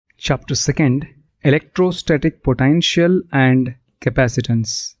Chapter 2nd Electrostatic Potential and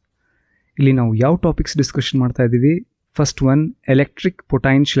Capacitance. ಇಲ್ಲಿ ನಾವು ಯಾವ ಟಾಪಿಕ್ಸ್ ಡಿಸ್ಕಷನ್ ಮಾಡ್ತಾ ಇದ್ದೀವಿ? First one electric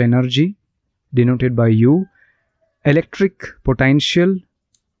potential energy denoted by you, electric potential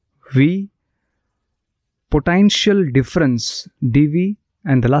V, potential difference dV,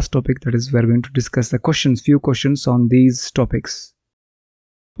 and the last topic that is we are going to discuss the few questions on these topics.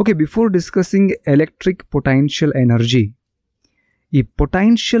 Okay, before discussing electric potential energy, ಈ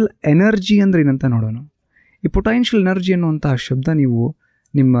potential energy ಅಂದರೆ ಏನಂತ ನೋಡೋಣ. ಈ potential energy ಅನ್ನುವಂತಹ ಶಬ್ದ ನೀವು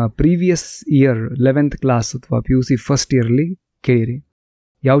ನಿಮ್ಮ previous year 11th class ಅಥವಾ PUC ಫಸ್ಟ್ ಇಯರ್ಲಿ ಕೇಳಿರಿ.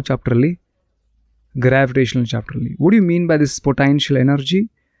 ಯಾವ ಚಾಪ್ಟ್ರಲ್ಲಿ? Gravitational ಚಾಪ್ಟ್ರಲ್ಲಿ. What you mean by this potential energy?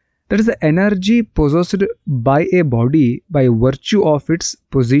 That is the energy possessed by a body by virtue of its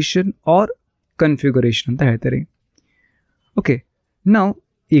position or configuration ಅಂತ ಹೇಳ್ತಾರೆ. Okay, ನಾವು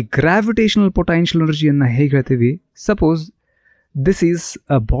ಈ gravitational potential ಎನರ್ಜಿಯನ್ನು ಹೇಗೆ ಹೇಳ್ತೀವಿ? Suppose this is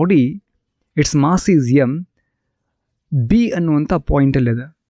a body, its mass is m, b ಅನ್ನುವಂಥ ಪಾಯಿಂಟಲ್ಲಿದೆ.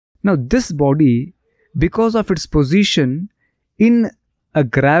 Now this body, because of its position in a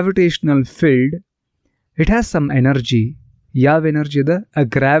gravitational field, it has some energy. ಯಾವ energy ಅದ? ಅ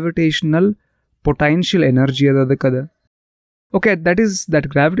gravitational potential energy ಅದ ಅದಕ್ಕದ. Okay, that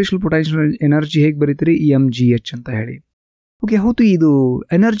gravitational potential energy ಹೇಗೆ ಬರೀತೀರಿ? EMGH ಅಂತ ಹೇಳಿ. Okay, ಹೌದು, ಇದು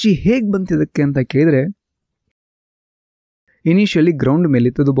energy ಹೇಗೆ ಬಂತಿದ್ದಕ್ಕೆ ಅಂತ ಕೇಳಿದ್ರೆ, initially ground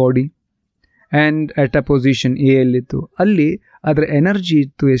ಮೇಲಿತ್ತು body and at a position A ಎಲ್ಲಿತ್ತು, ಅಲ್ಲಿ ಅದರ ಎನರ್ಜಿ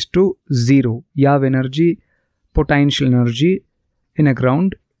ಇತ್ತು ಎಷ್ಟು? 0. ಯಾವ ಎನರ್ಜಿ? ಪೊಟೆನ್ಷಿಯಲ್ ಎನರ್ಜಿ ಇನ್ ಅ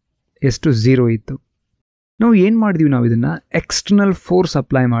ಗ್ರೌಂಡ್ ಎಷ್ಟು? 0 ಇತ್ತು. ನಾವು ಏನು ಮಾಡಿದ್ವಿ? ನಾವು ಇದನ್ನು ಎಕ್ಸ್ಟರ್ನಲ್ ಫೋರ್ಸ್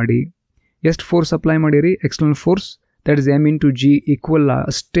ಅಪ್ಲೈ ಮಾಡಿ. ಎಷ್ಟು ಫೋರ್ಸ್ ಅಪ್ಲೈ ಮಾಡಿರಿ? External force, that is m/g equal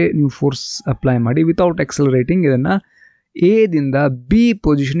ಅಷ್ಟೇ ನೀವು ಫೋರ್ಸ್ ಅಪ್ಲೈ ಮಾಡಿ ವಿತೌಟ್ ಎಕ್ಸಲರೇಟಿಂಗ್ ಇದನ್ನು ಎದಿಂದ ಬಿ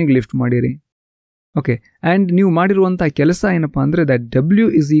ಪೊಸಿಷನಿಗೆ ಲಿಫ್ಟ್ ಮಾಡಿರಿ. ಓಕೆ, ಆ್ಯಂಡ್ ನೀವು ಮಾಡಿರುವಂಥ ಕೆಲಸ ಏನಪ್ಪ ಅಂದರೆ that W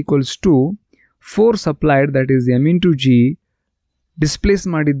is equals to force applied, that is m/g displays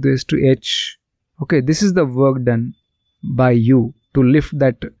ಮಾಡಿದ್ದು ಎಷ್ಟು? H. Okay, this is the work done by you to lift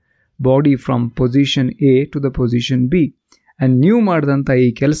that body from position A to the position B. And ನೀವು ಮಾಡಿದಂಥ ಈ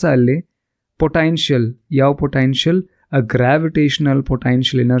ಕೆಲಸ ಅಲ್ಲಿ potential, ಯಾವ potential? ಅ gravitational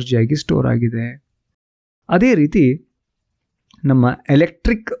potential ಎನರ್ಜಿಯಾಗಿ store ಆಗಿದೆ. ಅದೇ ರೀತಿ ನಮ್ಮ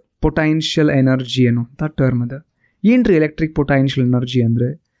ಎಲೆಕ್ಟ್ರಿಕ್ ಪೊಟೆನ್ಷಿಯಲ್ ಎನರ್ಜಿ ಅನ್ನುವಂಥ ಟರ್ಮ್ ಅದ. ಏನ್ರಿ ಎಲೆಕ್ಟ್ರಿಕ್ ಪೊಟೆನ್ಷಿಯಲ್ ಎನರ್ಜಿ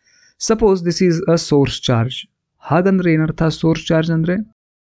ಅಂದರೆ? Suppose this is a source charge. ಹಾಗಂದ್ರೆ ಏನರ್ಥ? ಸೋರ್ಸ್ ಚಾರ್ಜ್ ಅಂದರೆ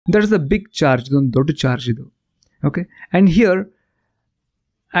that is a big charge, ಇದೊಂದು ದೊಡ್ಡ ಚಾರ್ಜ್ ಇದು. Okay, and here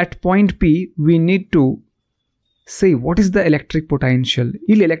at point P we need to say what is the electric potential.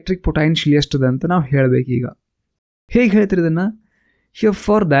 ಇಲ್ಲಿ electric potential ಎಷ್ಟದ ಅಂತ ನಾವು ಹೇಳಬೇಕೀಗ. ಹೇಗೆ ಹೇಳ್ತೀರಿ ಇದನ್ನು? Here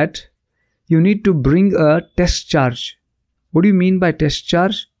for that you need to bring a test charge. What you mean by test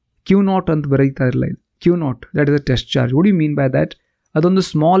charge? Q0 ಅಂತ ಬರೀತಾ ಇರಲ್ಲ ಇದು. Q0 that is a test charge. What you mean by that? ಅದೊಂದು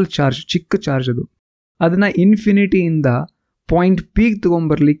ಸ್ಮಾಲ್ ಚಾರ್ಜ್, ಚಿಕ್ಕ ಚಾರ್ಜ್ ಅದು. ಅದನ್ನು ಇನ್ಫಿನಿಟಿಯಿಂದ point ಪಿಗೆ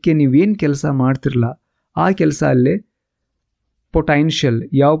ತೊಗೊಂಬರ್ಲಿಕ್ಕೆ ನೀವೇನು ಕೆಲಸ ಮಾಡ್ತಿರಲ್ಲ ಆ ಕೆಲಸ ಅಲ್ಲೇ ಪೊಟೆನ್ಷಿಯಲ್,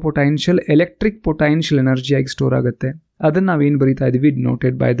 ಯಾವ ಪೊಟೆನ್ಷಿಯಲ್? ಎಲೆಕ್ಟ್ರಿಕ್ ಪೊಟೆನ್ಷಿಯಲ್ ಎನರ್ಜಿಯಾಗಿ ಸ್ಟೋರ್ ಆಗುತ್ತೆ. ಅದನ್ನು ನಾವೇನು ಬರೀತಾ ಇದ್ದೀವಿ?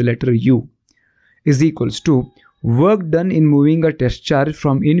 Noted by the letter U is equals to work done in moving a test charge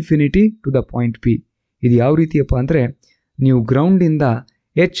from infinity to the point P. ಇದು ಯಾವ ರೀತಿಯಪ್ಪ ಅಂದರೆ, ನೀವು ಗ್ರೌಂಡಿಂದ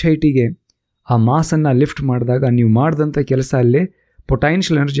H ಹೈಟಿಗೆ ಆ ಮಾಸನ್ನು ಲಿಫ್ಟ್ ಮಾಡಿದಾಗ ನೀವು ಮಾಡಿದಂಥ ಕೆಲಸ ಅಲ್ಲೇ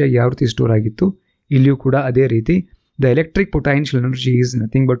ಪೊಟೆನ್ಷಿಯಲ್ ಎನರ್ಜಿಯಾಗಿ ಯಾವ ರೀತಿ ಸ್ಟೋರ್ ಆಗಿತ್ತು, ಇಲ್ಲಿಯೂ ಕೂಡ ಅದೇ ರೀತಿ the electric potential energy is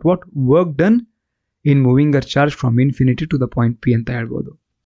nothing but what? Work done in moving a charge from infinity to the point P ಅಂತ ಹೇಳ್ಬೋದು.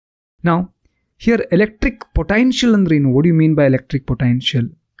 Now here electric potential ಅಂದ್ರೆ ಏನು? what do you mean by electric potential?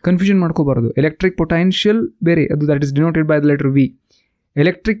 Confusion ಮಾಡ್ಕೋಬಾರ್ದು. Electric potential ಬೇರೆ, ಅದು that is denoted by the letter V.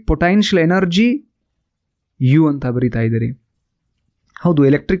 Electric potential energy U ಅಂತ ಬರೀತಾ ಇದ್ದೀರಿ. ಹೌದು,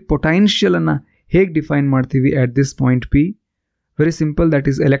 ಎಲೆಕ್ಟ್ರಿಕ್ ಪೊಟೆನ್ಷಿಯಲನ್ನು ಹೇಗೆ ಡಿಫೈನ್ ಮಾಡ್ತೀವಿ at this point P? Very simple, that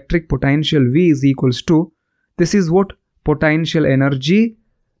is electric potential V is equals to, this is what? potential energy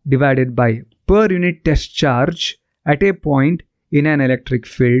divided by per unit test charge at a point in an electric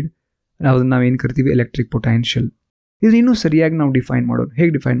field. ನಾವೇನು ಕರಿತೀವಿ? Electric potential. ಇದು ಇನ್ನೂ ಸರಿಯಾಗಿ ನಾವು define ಮಾಡೋದು.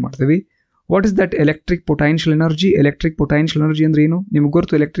 ಹೇಗೆ define ಮಾಡ್ತೀವಿ? What is that electric potential energy? Electric potential energy ಅಂದರೆ ಏನು? ನಿಮ್ಗೆ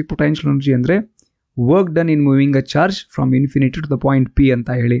ಗೊತ್ತು. ಎಲೆಕ್ಟ್ರಿಕ್ ಪೊಟೆನ್ಷಿಯಲ್ ಎನರ್ಜಿ ಅಂದರೆ work done in moving a charge from infinity to the point P ಅಂತ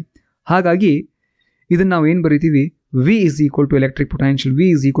ಹೇಳಿ. ಹಾಗಾಗಿ ಇದನ್ನು ನಾವು ಏನು ಬರಿತೀವಿ? V is equal to electric potential.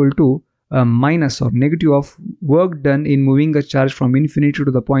 V is equal to minus or negative of work done in moving a charge from infinity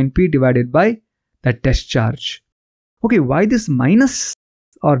to the point P divided by that test charge. Okay, why this minus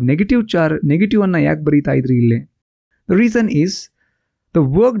or negative charge? Negative ಅನ್ನು ಯಾಕೆ ಬರೀತಾ ಇದ್ರಿ ಇಲ್ಲಿ? The reason is the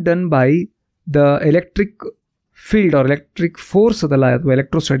work done by the electric field or electric force ಅದಲ್ಲ, ಅಥವಾ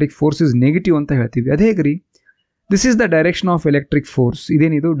electrostatic force is negative ಅಂತ ಹೇಳ್ತೀವಿ. ಅದು ಹೇಗ್ರಿ? This is the direction of electric force.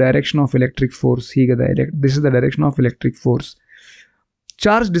 ಇದೇನಿದು? Direction of electric force. ಹೀಗದ. This is the direction of electric force.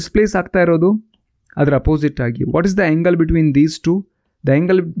 Charge displays ಆಗ್ತಾ ಇರೋದು ಅದರ ಅಪೋಸಿಟ್ ಆಗಿ. What is the angle between these two? The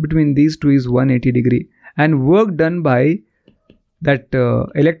angle between these two is 180 degree and work done by that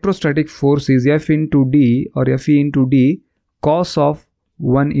electrostatic force is F into D or Fe into D cos of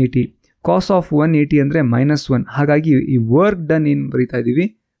 180. cos of 180 ಅಂದರೆ -1. ಹಾಗಾಗಿ ಈ work done ಏನು ಬರೀತಾ ಇದ್ದೀವಿ,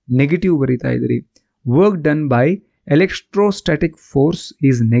 negative ಬರೀತಾ ಇದ್ದೀರಿ. Work done by electrostatic force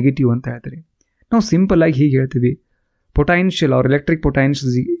is negative ಅಂತ ಹೇಳ್ತೀರಿ. ನಾವು ಸಿಂಪಲ್ ಆಗಿ ಹೀಗೆ ಹೇಳ್ತೀವಿ, potential or electric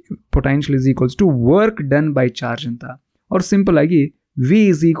potential is equals to work done by charge ಅಂತ. ಅವ್ರು ಸಿಂಪಲ್ ಆಗಿ V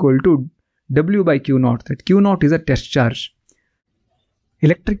is equal to W by Q naught. That Q naught is a test charge.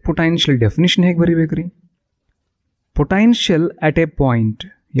 Electric potential definition ಹೇಗೆ ಬರೀಬೇಕ್ರಿ? Potential at a point.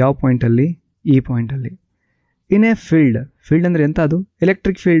 ಯಾವ ಪಾಯಿಂಟಲ್ಲಿ? ಈ ಪಾಯಿಂಟಲ್ಲಿ. In a field ಅಂದರೆ ಎಂತ ಅದು?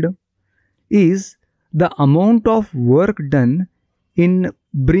 Electric field is the amount of work done in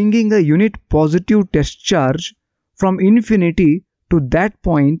bringing a unit positive test charge from infinity to that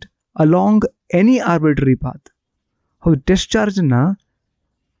point along any arbitrary path. ಹೌದು, test ಚಾರ್ಜನ್ನು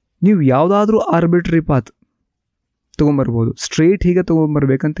ನೀವು ಯಾವುದಾದ್ರೂ arbitrary path ತೊಗೊಂಬರ್ಬೋದು, straight ಹೀಗೆ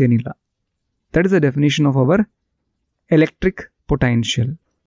ತೊಗೊಂಬರ್ಬೇಕಂತ ಏನಿಲ್ಲ. That is the definition of our electric potential.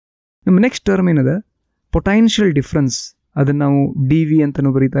 ನಮ್ಮ next term ಏನದ? Potential difference. ಅದನ್ನು ನಾವು D V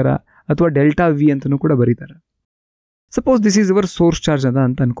ಅಂತಲೂ ಬರೀತಾರ ಅಥವಾ ಡೆಲ್ಟಾ ವಿ ಅಂತಲೂ ಕೂಡ ಬರೀತಾರೆ. Suppose this is our source charge ಅದ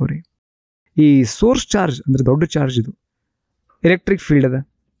ಅಂತ ಅನ್ಕೋರಿ. ಈ ಸೋರ್ಸ್ ಚಾರ್ಜ್ ಅಂದರೆ ದೊಡ್ಡ ಚಾರ್ಜ್, ಇದು ಎಲೆಕ್ಟ್ರಿಕ್ ಫೀಲ್ಡ್ ಅದ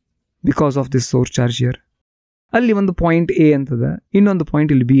because of this source charge here. ಅಲ್ಲಿ ಒಂದು ಪಾಯಿಂಟ್ ಎ ಅಂತದ, ಇನ್ನೊಂದು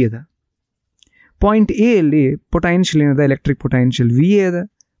ಪಾಯಿಂಟ್ ಇಲ್ಲಿ ಬಿ ಅದ. ಪಾಯಿಂಟ್ ಎ ಅಲ್ಲಿ ಪೊಟೆನ್ಷಿಯಲ್ ಏನದ? ಎಲೆಕ್ಟ್ರಿಕ್ ಪೊಟೆನ್ಷಿಯಲ್ ವಿ ಎ ಅದ.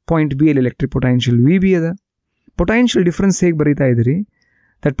 ಪಾಯಿಂಟ್ ಬಿ ಅಲ್ಲಿ ಎಲೆಕ್ಟ್ರಿಕ್ ಪೊಟೆನ್ಷಿಯಲ್ ವಿ ಬಿ ಅದ. ಪೊಟೆನ್ಷಿಯಲ್ ಡಿಫ್ರೆನ್ಸ್ ಹೇಗೆ ಬರೀತಾ ಇದ್ದೀರಿ?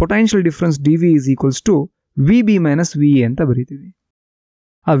 That potential difference D V is equals to V B minus V A ಅಂತ ಬರೀತೀವಿ.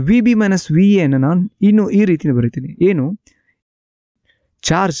 ಆ ವಿ ಬಿ ಮೈನಸ್ ವಿ ಎನ ನಾನು ಇನ್ನು ಈ ರೀತಿ ಬರೀತೀನಿ. ಏನು?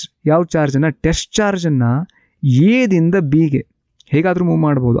 ಚಾರ್ಜ್, ಯಾವ ಚಾರ್ಜನ್ನು? ಟೆಸ್ಟ್ ಚಾರ್ಜನ್ನು ಎದಿಂದ ಬಿಗೆ ಹೇಗಾದರೂ ಮೂವ್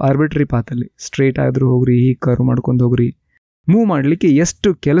ಮಾಡ್ಬೋದು ಆರ್ಬಿಟ್ರರಿ ಪಾತಲ್ಲಿ. ಸ್ಟ್ರೇಟ್ ಆದರೂ ಹೋಗ್ರಿ, ಹೀಗೆ ಕರ್ವ್ ಮಾಡ್ಕೊಂಡು ಹೋಗ್ರಿ. ಮೂವ್ ಮಾಡಲಿಕ್ಕೆ ಎಷ್ಟು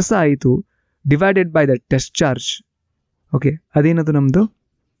ಕೆಲಸ ಆಯಿತು divided by the test charge. Okay, ಅದೇನದು ನಮ್ಮದು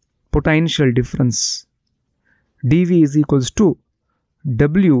potential difference. D V is equals to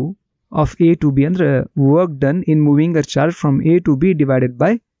W of A to B, ಅಂದರೆ work done in moving a charge from A to B divided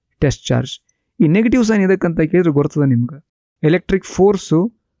by test charge. ಈ negative sign ಎದಕ್ಕಂತ ಕೇಳಿದ್ರೆ ಗೊತ್ತದ ನಿಮ್ಗೆ. Electric force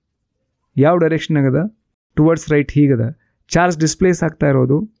ಯಾವ direction ಆಗದ? Towards right ಹೀಗದ. Charge displays ಆಗ್ತಾ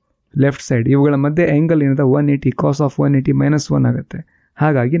ಇರೋದು left side. ಇವುಗಳ ಮಧ್ಯೆ ಆ್ಯಂಗಲ್ ಏನದ? 180. ಕಾಸ್ ಆಫ್ 180 -1 ಆಗುತ್ತೆ.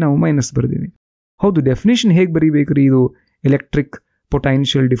 ಹಾಗಾಗಿ ನಾವು ಮೈನಸ್ ಬರ್ತೀವಿ. ಹೌದು, ಡೆಫಿನೇಷನ್ ಹೇಗೆ ಬರೀಬೇಕು ರೀ? ಇದು electric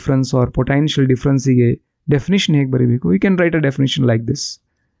potential difference R potential ಡಿಫ್ರೆನ್ಸಿಗೆ definition ಹೇಗೆ ಬರೀಬೇಕು? We can write a definition like this.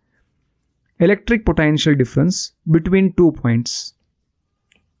 Electric potential difference between two points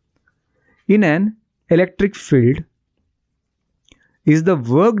in on electric field is the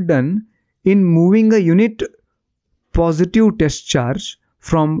work done in moving a unit positive test charge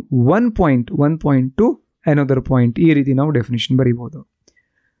from one point to another point. ಈ ರೀತಿ ನಾವು definition ಬರೀಬಹುದು.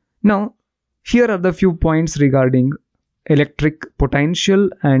 Now here are the few points regarding electric potential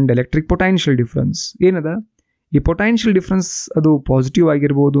and electric potential difference. ಏನದ? ಈ potential difference ಅದು positive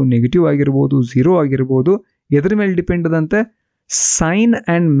ಆಗಿರ್ಬೋದು, negative ಆಗಿರ್ಬೋದು, zero ಆಗಿರ್ಬೋದು. ಎದ್ರ ಮೇಲೆ depend ಅದಂತೆ? Sign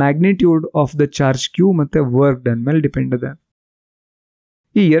and magnitude of the charge Q ಮತ್ತು ವರ್ಕ್ ಡನ್ ಮೇಲೆ ಡಿಪೆಂಡ್ ಅದ.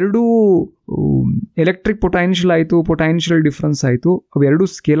 ಈ ಎರಡೂ ಎಲೆಕ್ಟ್ರಿಕ್ ಪೊಟೆನ್ಷಿಯಲ್ ಆಯಿತು, ಪೊಟೆನ್ಷಿಯಲ್ ಡಿಫ್ರೆನ್ಸ್ ಆಯಿತು, ಅವೆರಡೂ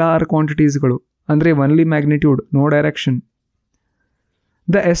ಸ್ಕೇಲಾರ್ ಕ್ವಾಂಟಿಟೀಸ್ಗಳು, ಅಂದರೆ only magnitude, no direction.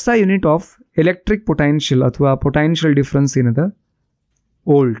 The S I unit of electric potential ಅಥವಾ ಪೊಟೆನ್ಷಿಯಲ್ ಡಿಫ್ರೆನ್ಸ್ ಏನದ?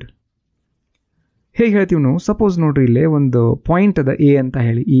 ವೋಲ್ಟ್. ಹೇಗೆ ಹೇಳ್ತೀವಿ ನಾವು? ಸಪೋಸ್ ನೋಡ್ರಿ, ಇಲ್ಲೇ ಒಂದು ಪಾಯಿಂಟ್ ಅದ ಎ ಅಂತ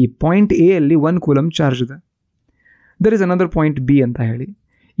ಹೇಳಿ. ಈ ಪಾಯಿಂಟ್ ಎ ಅಲ್ಲಿ 1 ಕೂಲಮ್ ಚಾರ್ಜ್ ಅದ. There is another point B ಅಂತ ಹೇಳಿ.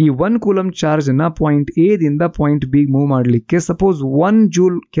 ಈ 1 ಕೂಲಮ್ ಚಾರ್ಜನ್ನು ಪಾಯಿಂಟ್ ಎದಿಂದ ಪಾಯಿಂಟ್ ಬಿಗೆ ಮೂವ್ ಮಾಡಲಿಕ್ಕೆ ಸಪೋಸ್ 1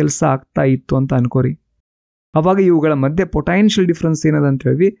 ಜೂಲ್ ಕೆಲಸ ಆಗ್ತಾ ಇತ್ತು ಅಂತ ಅನ್ಕೋರಿ. ಅವಾಗ ಇವುಗಳ ಮಧ್ಯೆ ಪೊಟೆನ್ಷಿಯಲ್ ಡಿಫ್ರೆನ್ಸ್ ಏನದ ಅಂತ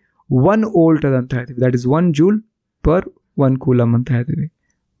ಹೇಳಿ 1 ವೋಲ್ಟ್ ಅದ ಅಂತ ಹೇಳ್ತೀವಿ. That is 1 joule per 1 coulomb ಅಂತ ಹೇಳ್ತೀವಿ.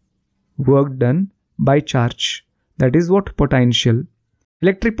 Work done by charge, that is what potential.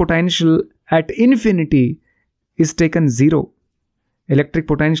 Electric potential at infinity is taken 0. Electric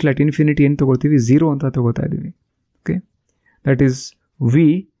potential at infinity ಏನು ತೊಗೊಳ್ತೀವಿ? 0 ಅಂತ ತೊಗೋತಾ ಇದ್ದೀವಿ. Okay, that is V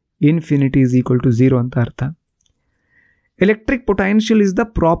infinity is equal to 0 ಅಂತ ಅರ್ಥ. Electric potential is the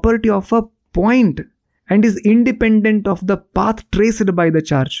property of a point and is independent of the path traced by the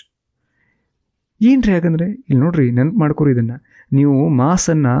charge. ಏನ್ರಿ? ಯಾಕಂದರೆ ಇಲ್ಲಿ ನೋಡ್ರಿ, ನೆನಪು ಮಾಡ್ಕೊರಿ ಇದನ್ನು. ನೀವು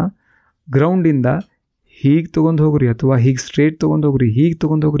ಮಾಸನ್ನು ಗ್ರೌಂಡಿಂದ ಹೀಗೆ ತೊಗೊಂಡು ಹೋಗ್ರಿ ಅಥವಾ ಹೀಗೆ ಸ್ಟ್ರೇಟ್ ತೊಗೊಂಡು ಹೋಗ್ರಿ, ಹೀಗೆ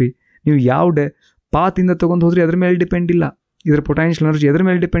ತೊಗೊಂಡು ಹೋಗ್ರಿ. ನೀವು ಯಾವ ಪಾತಿಂದ ತೊಗೊಂಡು ಹೋದ್ರಿ ಅದ್ರ ಮೇಲೆ ಡಿಪೆಂಡ್ ಇಲ್ಲ. ಇದರ ಪೊಟೆನ್ಷಿಯಲ್ ಎನರ್ಜಿ ಎದ್ರ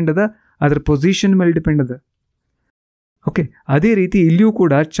ಮೇಲೆ ಡಿಪೆಂಡ್ ಅದ? ಅದರ ಪೊಸಿಷನ್ ಮೇಲೆ ಡಿಪೆಂಡ್ ಅದ. ಓಕೆ, ಅದೇ ರೀತಿ ಇಲ್ಲಿಯೂ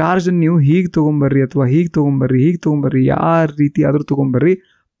ಕೂಡ ಚಾರ್ಜನ್ನು ನೀವು ಹೀಗೆ ತೊಗೊಂಬರ್ರಿ ಅಥವಾ ಹೀಗೆ ತೊಗೊಂಬರ್ರಿ, ಹೀಗೆ ತೊಗೊಂಬರ್ರಿ, ಯಾವ ರೀತಿ ಆದರೂ ತೊಗೊಂಬರ್ರಿ,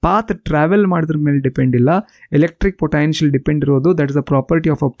 ಪಾತ್ ಟ್ರಾವೆಲ್ ಮಾಡಿದ್ರ ಮೇಲೆ ಡಿಪೆಂಡ್ ಇಲ್ಲ. ಎಲೆಕ್ಟ್ರಿಕ್ ಪೊಟೆನ್ಷಿಯಲ್ ಡಿಪೆಂಡ್ ಇರೋದು that is the property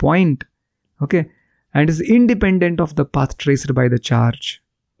of a point. Okay, and is independent of the path traced by the charge.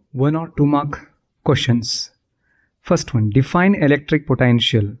 1 or 2 mark questions. First one, define electric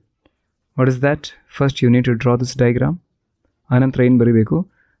potential. What is that? First you need to draw this diagram. Anantra ಏನು ಬರೀಬೇಕು?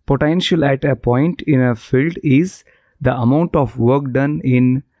 Potential at a point in a field is the amount of work done in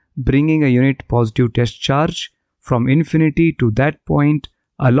bringing a unit positive test charge from infinity to that point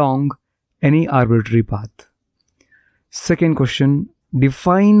along any arbitrary path. Second question,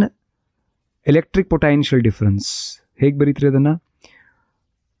 define electric potential difference. ಹೇಗೆ ಬರೀತೀರಿ ಅದನ್ನು?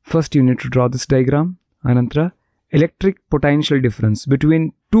 First you need to draw this diagram. Anantra, electric potential difference between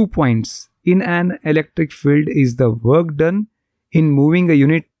 2 points in an electric field is the work done in moving a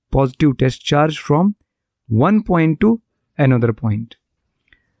unit positive test charge from one point to another point.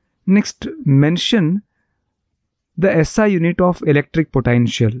 Next, mention the SI unit of electric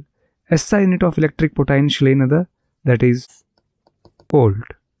potential. SI unit of electric potential another, that is volt.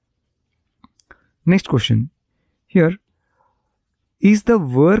 Next question. Here, is the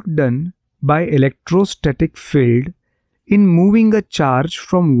work done by electrostatic field in moving a charge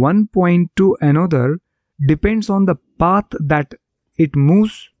from one point to another depends on the path that it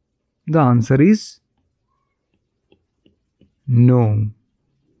moves? The answer is no.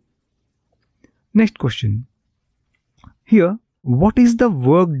 Next question. Here, what is the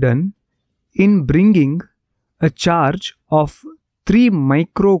work done in bringing a charge of 3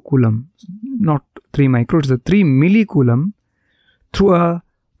 microcoulomb, not 3 micro, it's a 3 millicoulomb through a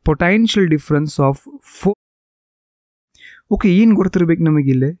potential difference of 4. Okay, ಏನು ಗೊತ್ತಿರಬೇಕು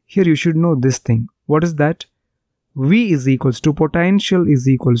ನಮಗಿಲ್ಲೇ? Here you should know this thing. What is that? V is equals to potential is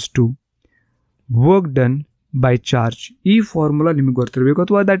equals to work done by charge. ಈ formula ನಿಮಗೆ ಗೊತ್ತಿರಬೇಕು,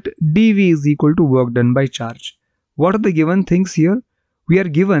 ಅಥವಾ that dV is equal to work done by charge. What are the given things here? We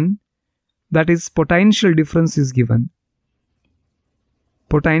are given, that is potential difference is given.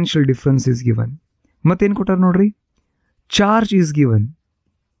 Potential difference is given. ಮತ್ತೇನು ಕೊಟ್ಟಾರ ನೋಡ್ರಿ? Charge is given.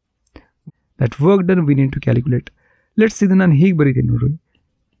 That work done we need to calculate. Let's see, ನಾನು ಹೀಗೆ ಬರೀತೀನಿ ನೋಡ್ರಿ.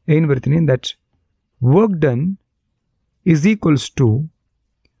 ಏನು ಬರೀತೀನಿ? That work done is equals to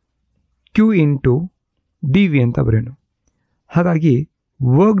Q into dV ಅಂತ ಬರೆಯೋಣ. ಹಾಗಾಗಿ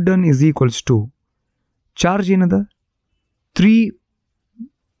work done is equals to charge ಏನದ? 3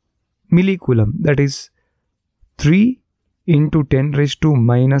 millicoulomb, that is 3 into 10 raised to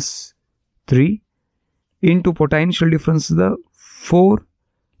minus 3 into potential difference the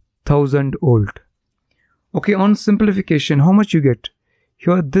 4000 volt. Okay, on simplification, how much you get?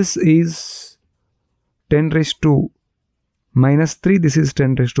 Here this is 10 raised to minus 3, this is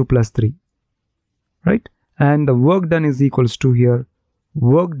 10 raised to plus 3, right? And the work done is equals to, here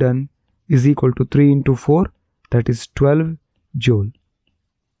work done is equal to 3 into 4, that is 12 joule.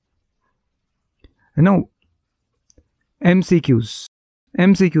 And now MCQs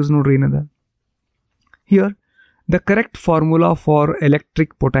ನೋಡ್ರಿ ಏನದ? Here the correct formula for electric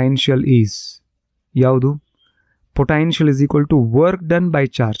potential is ಯಾವುದು? Potential is equal to work done by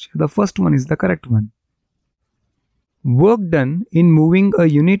charge. The first one is the correct one. Work done in moving a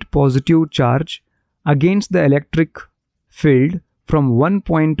unit positive charge against the electric field from one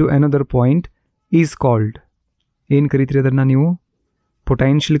point to another point is called. ಏನು ಕರೀತೀರಿ ಅದನ್ನು ನೀವು?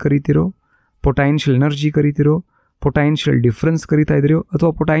 Potential ಕರೀತಿರೋ, potential energy ಕರೀತಿರೋ, potential difference ಕರೀತಾ ಇದ್ರಿಯೋ,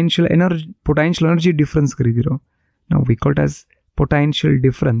 ಅಥವಾ potential energy difference ಕರೀತಿರೋ? ನಾವು we call it as potential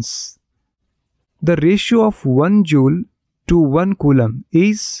difference. The ratio of 1 joule to 1 coulomb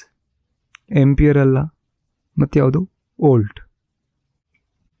is ampere ಅಲ್ಲ, ಮತ್ತೆ ಯಾವುದು? Volt.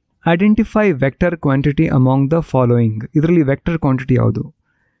 Identify vector quantity among the following. ಇದರಲ್ಲಿ ವೆಕ್ಟರ್ ಕ್ವಾಂಟಿಟಿ ಯಾವುದು?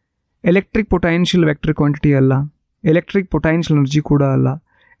 Electric potential vector quantity ಅಲ್ಲ, electric potential energy ಕೂಡ ಅಲ್ಲ,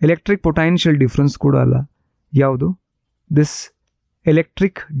 electric potential difference ಕೂಡ ಅಲ್ಲ. ಯಾವುದು? This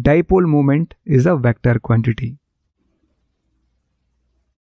electric dipole moment is a vector quantity.